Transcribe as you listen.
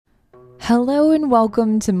Hello and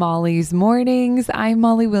welcome to Molly's Mornings. I'm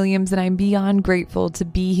Molly Williams and I'm beyond grateful to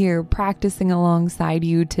be here practicing alongside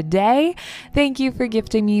you today. Thank you for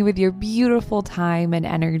gifting me with your beautiful time and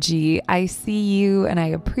energy. I see you and I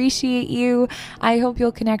appreciate you. I hope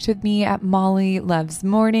you'll connect with me at Molly Loves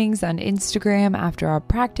Mornings on Instagram after our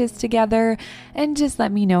practice together and just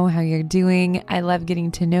let me know how you're doing. I love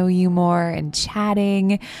getting to know you more and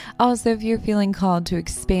chatting. Also, if you're feeling called to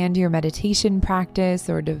expand your meditation practice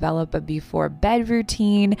or develop a before bed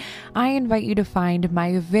routine, I invite you to find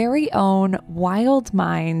my very own Wild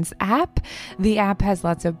Minds app. The app has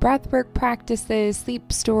lots of breathwork practices,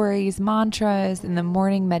 sleep stories, mantras, and the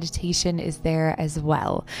morning meditation is there as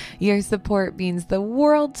well. Your support means the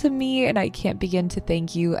world to me, and I can't begin to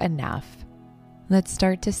thank you enough. Let's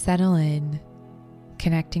start to settle in,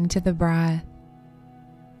 connecting to the breath,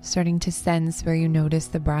 starting to sense where you notice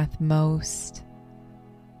the breath most,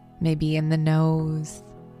 maybe in the nose,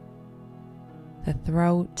 the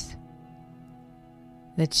throat,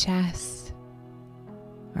 the chest,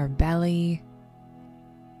 or belly.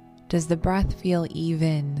 Does the breath feel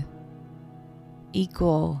even,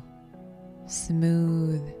 equal,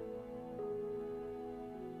 smooth?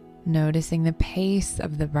 Noticing the pace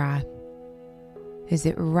of the breath. Is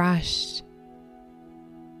it rushed?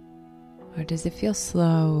 Or does it feel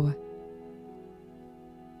slow?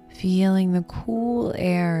 Feeling the cool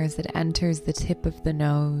air as it enters the tip of the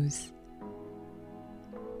nose.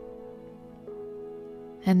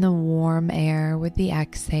 And the warm air with the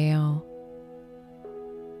exhale.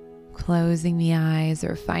 Closing the eyes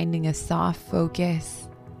or finding a soft focus.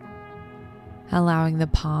 Allowing the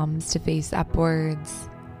palms to face upwards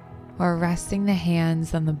or resting the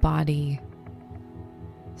hands on the body.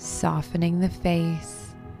 Softening the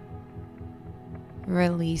face.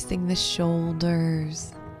 Releasing the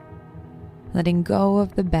shoulders. Letting go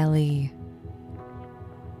of the belly.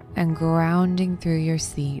 And grounding through your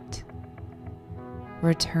seat.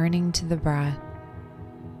 Returning to the breath,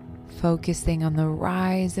 focusing on the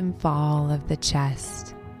rise and fall of the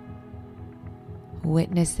chest,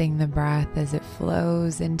 witnessing the breath as it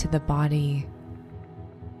flows into the body,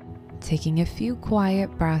 taking a few quiet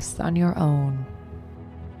breaths on your own.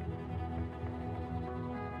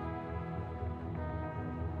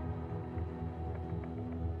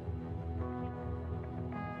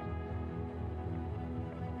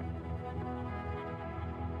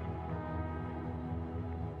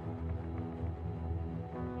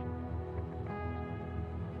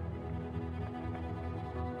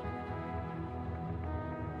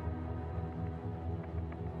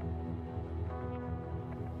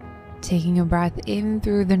 Taking a breath in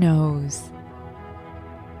through the nose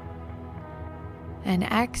and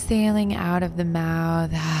exhaling out of the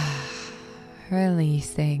mouth,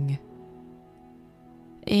 releasing.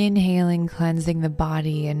 Inhaling, cleansing the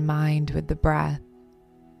body and mind with the breath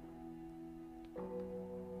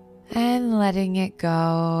and letting it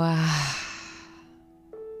go.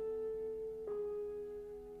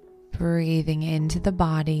 Breathing into the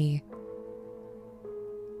body.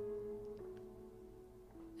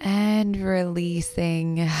 And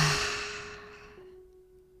releasing,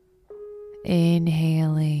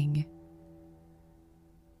 inhaling,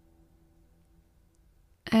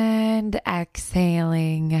 and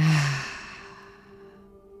exhaling.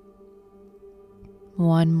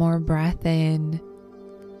 One more breath in,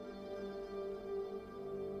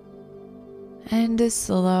 and a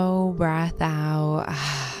slow breath out.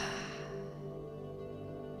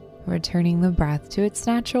 Returning the breath to its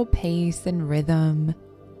natural pace and rhythm.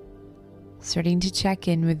 Starting to check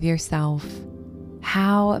in with yourself.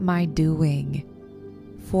 How am I doing?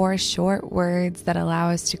 4 short words that allow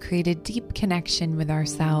us to create a deep connection with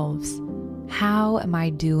ourselves. How am I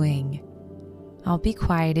doing? I'll be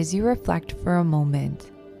quiet as you reflect for a moment.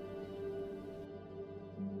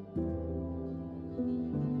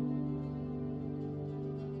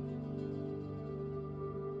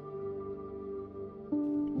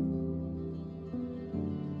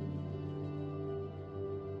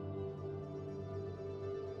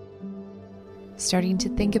 Starting to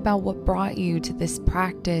think about what brought you to this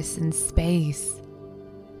practice and space.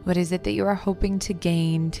 What is it that you are hoping to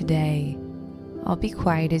gain today? I'll be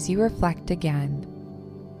quiet as you reflect again.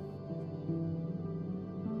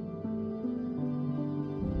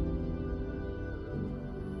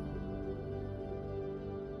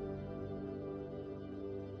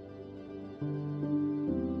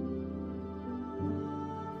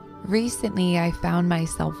 Recently, I found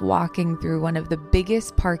myself walking through one of the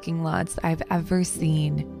biggest parking lots I've ever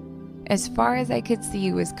seen. As far as I could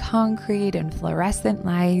see was concrete and fluorescent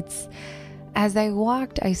lights. As I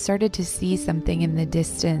walked, I started to see something in the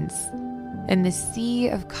distance. In the sea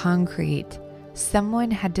of concrete,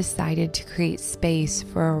 someone had decided to create space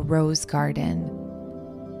for a rose garden.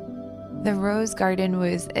 The rose garden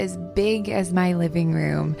was as big as my living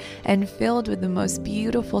room and filled with the most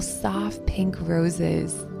beautiful soft pink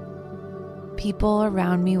roses. People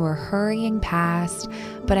around me were hurrying past,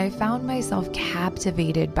 but I found myself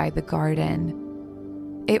captivated by the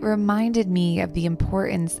garden. It reminded me of the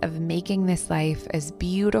importance of making this life as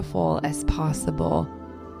beautiful as possible.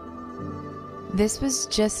 This was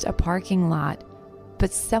just a parking lot,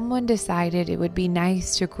 but someone decided it would be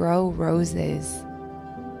nice to grow roses.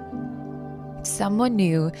 Someone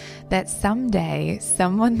knew that someday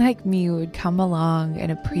someone like me would come along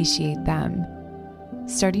and appreciate them.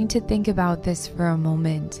 Starting to think about this for a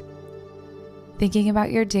moment. Thinking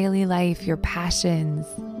about your daily life, your passions.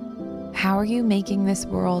 How are you making this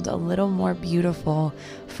world a little more beautiful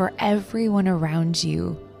for everyone around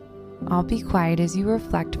you? I'll be quiet as you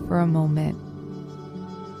reflect for a moment.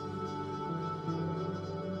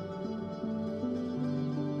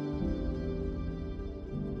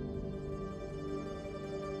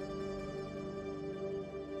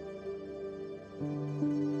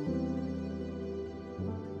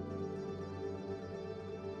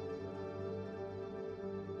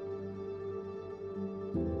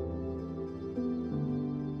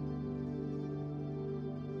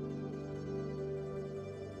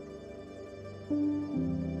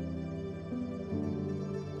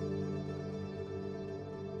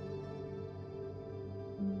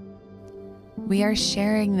 We are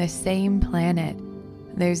sharing the same planet.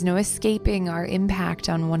 There's no escaping our impact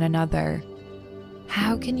on one another.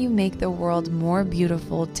 How can you make the world more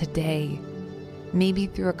beautiful today? Maybe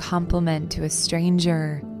through a compliment to a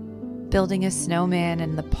stranger, building a snowman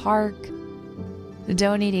in the park,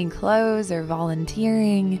 donating clothes, or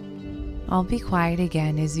volunteering. I'll be quiet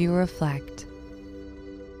again as you reflect.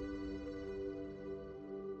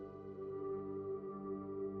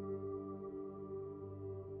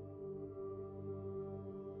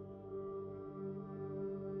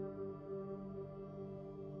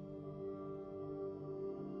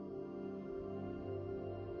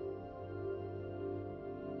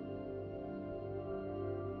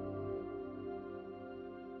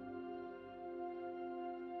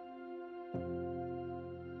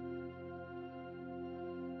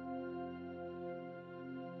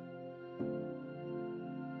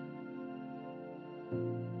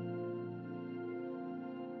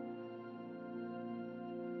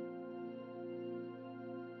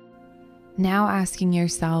 Now asking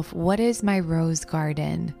yourself, what is my rose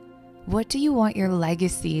garden? What do you want your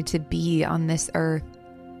legacy to be on this earth?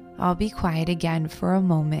 I'll be quiet again for a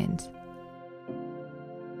moment.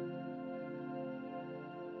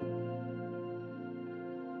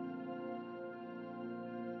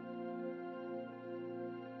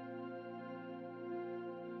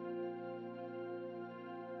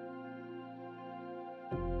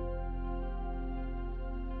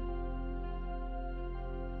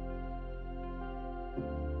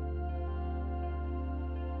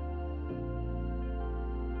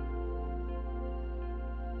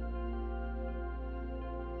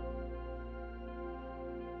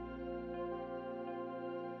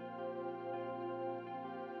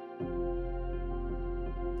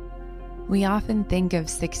 We often think of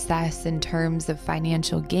success in terms of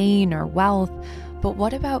financial gain or wealth, but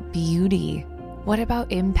what about beauty? What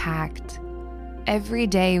about impact? Every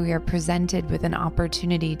day we are presented with an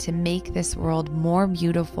opportunity to make this world more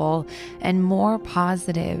beautiful and more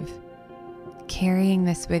positive. Carrying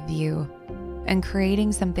this with you and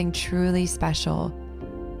creating something truly special,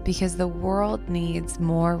 because the world needs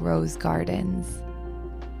more rose gardens.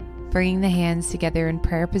 Bringing the hands together in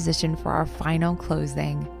prayer position for our final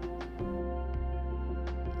closing.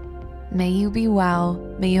 May you be well,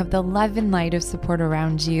 may you have the love and light of support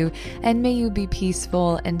around you, and may you be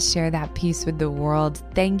peaceful and share that peace with the world.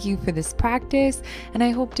 Thank you for this practice, and I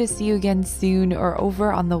hope to see you again soon or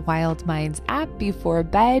over on the Wild Minds app before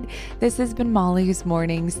bed. This has been Molly's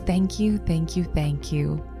Mornings. Thank you, thank you, thank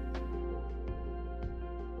you.